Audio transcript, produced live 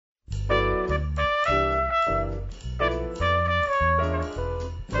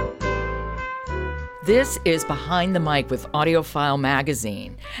This is Behind the Mic with AudioFile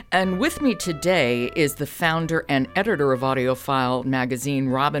Magazine. And with me today is the founder and editor of AudioFile Magazine,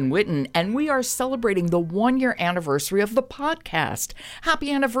 Robin Whitten, and we are celebrating the one-year anniversary of the podcast. Happy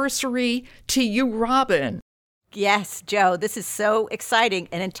anniversary to you, Robin. Yes, Joe, this is so exciting,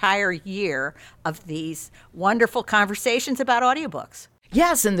 an entire year of these wonderful conversations about audiobooks.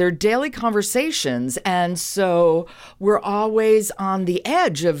 Yes, and they're daily conversations, and so we're always on the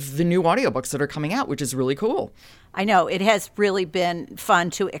edge of the new audiobooks that are coming out, which is really cool. I know, it has really been fun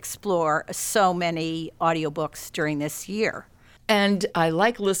to explore so many audiobooks during this year. And I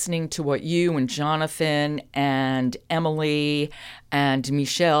like listening to what you and Jonathan and Emily and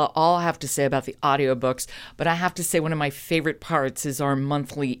Michelle all have to say about the audiobooks. But I have to say one of my favorite parts is our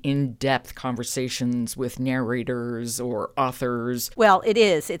monthly in-depth conversations with narrators or authors. Well, it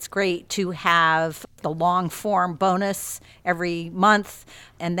is. It's great to have the long-form bonus every month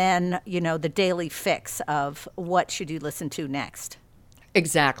and then, the daily fix of what should you listen to next.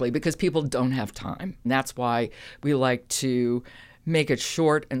 Exactly, because people don't have time. And that's why we like to make it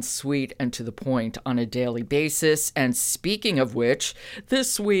short and sweet and to the point on a daily basis. And speaking of which,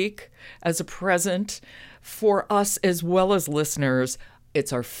 this week, as a present for us as well as listeners,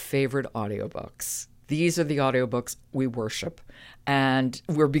 it's our favorite audiobooks. These are the audiobooks we worship. And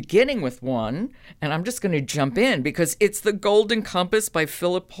we're beginning with one, and I'm just going to jump in because it's The Golden Compass by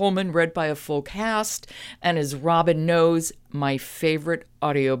Philip Pullman, read by a full cast, and as Robin knows, my favorite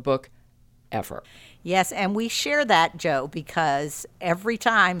audiobook ever. Yes, and we share that, Joe, because every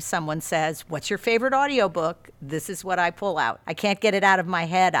time someone says, "What's your favorite audiobook?" this is what I pull out. I can't get it out of my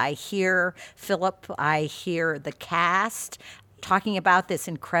head. I hear Philip, I hear the cast talking about this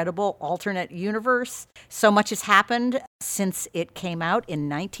incredible alternate universe. So much has happened since it came out in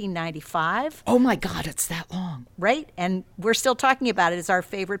 1995. Oh my God, it's that long. Right? And we're still talking about it as our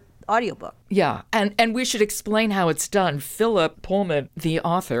favorite audiobook. Yeah, and we should explain how it's done. Philip Pullman, the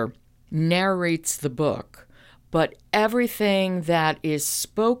author, narrates the book, but everything that is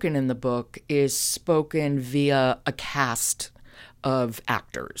spoken in the book is spoken via a cast of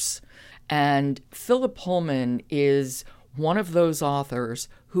actors. And Philip Pullman is one of those authors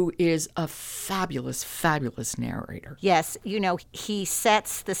who is a fabulous, fabulous narrator. Yes, he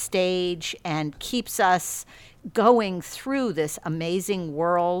sets the stage and keeps us going through this amazing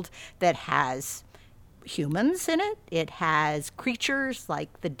world that has humans in it. It has creatures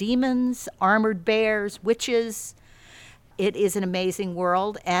like the demons, armored bears, witches. It is an amazing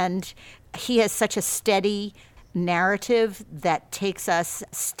world, and he has such a steady narrative that takes us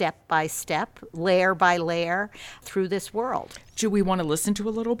step by step, layer by layer through this world. Do we want to listen to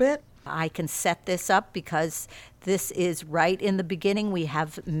a little bit? I can set this up because this is right in the beginning. We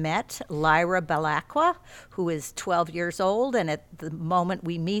have met Lyra Belacqua, who is 12 years old, and at the moment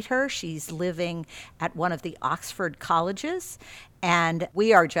we meet her, she's living at one of the Oxford colleges, and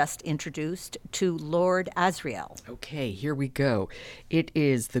we are just introduced to Lord Asriel. Okay, here we go. It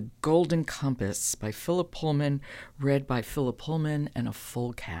is The Golden Compass by Philip Pullman, read by Philip Pullman and a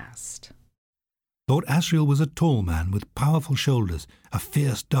full cast. Lord Asriel was a tall man with powerful shoulders, a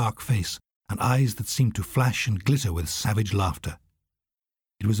fierce dark face, and eyes that seemed to flash and glitter with savage laughter.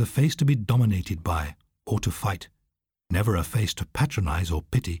 It was a face to be dominated by, or to fight, never a face to patronize or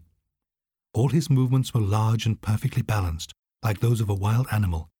pity. All his movements were large and perfectly balanced, like those of a wild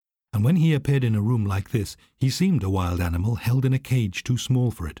animal, and when he appeared in a room like this, he seemed a wild animal held in a cage too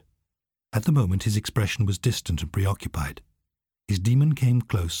small for it. At the moment his expression was distant and preoccupied. His demon came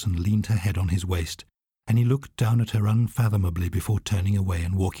close and leaned her head on his waist, and he looked down at her unfathomably before turning away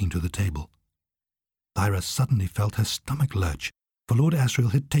and walking to the table. Lyra suddenly felt her stomach lurch, for Lord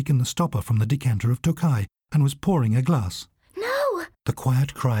Asriel had taken the stopper from the decanter of Tokay and was pouring a glass. No! The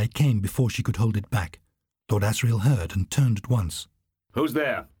quiet cry came before she could hold it back. Lord Asriel heard and turned at once. Who's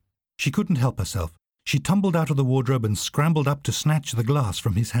there? She couldn't help herself. She tumbled out of the wardrobe and scrambled up to snatch the glass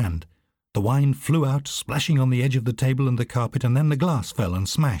from his hand. The wine flew out, splashing on the edge of the table and the carpet, and then the glass fell and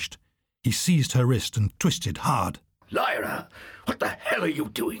smashed. He seized her wrist and twisted hard. Lyra, what the hell are you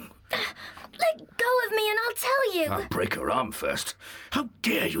doing? Let go of me and I'll tell you. I'll break her arm first. How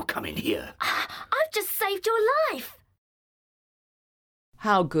dare you come in here? I've just saved your life.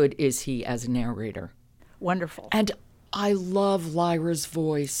 How good is he as a narrator? Wonderful. And I love Lyra's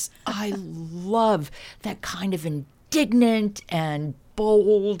voice. I love that kind of indignant and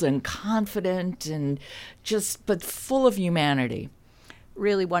bold and confident and but full of humanity.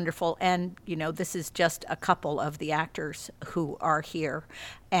 Really wonderful. And, this is just a couple of the actors who are here,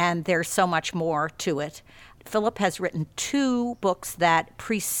 and there's so much more to it. Philip has written 2 books that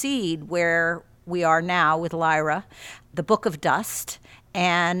precede where we are now with Lyra, The Book of Dust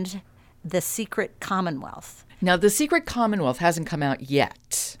and The Secret Commonwealth. Now, The Secret Commonwealth hasn't come out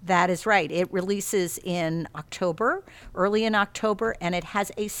yet. That is right. It releases in October, early in October, and it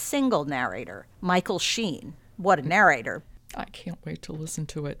has a single narrator, Michael Sheen. What a narrator. I can't wait to listen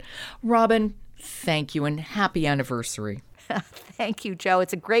to it. Robin, thank you and happy anniversary. Thank you, Joe.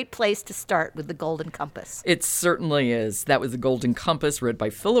 It's a great place to start with The Golden Compass. It certainly is. That was The Golden Compass, read by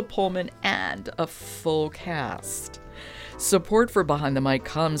Philip Pullman and a full cast. Support for Behind the Mic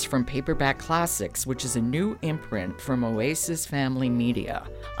comes from Paperback Classics, which is a new imprint from Oasis Family Media.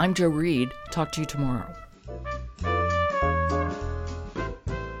 I'm Joe Reed. Talk to you tomorrow.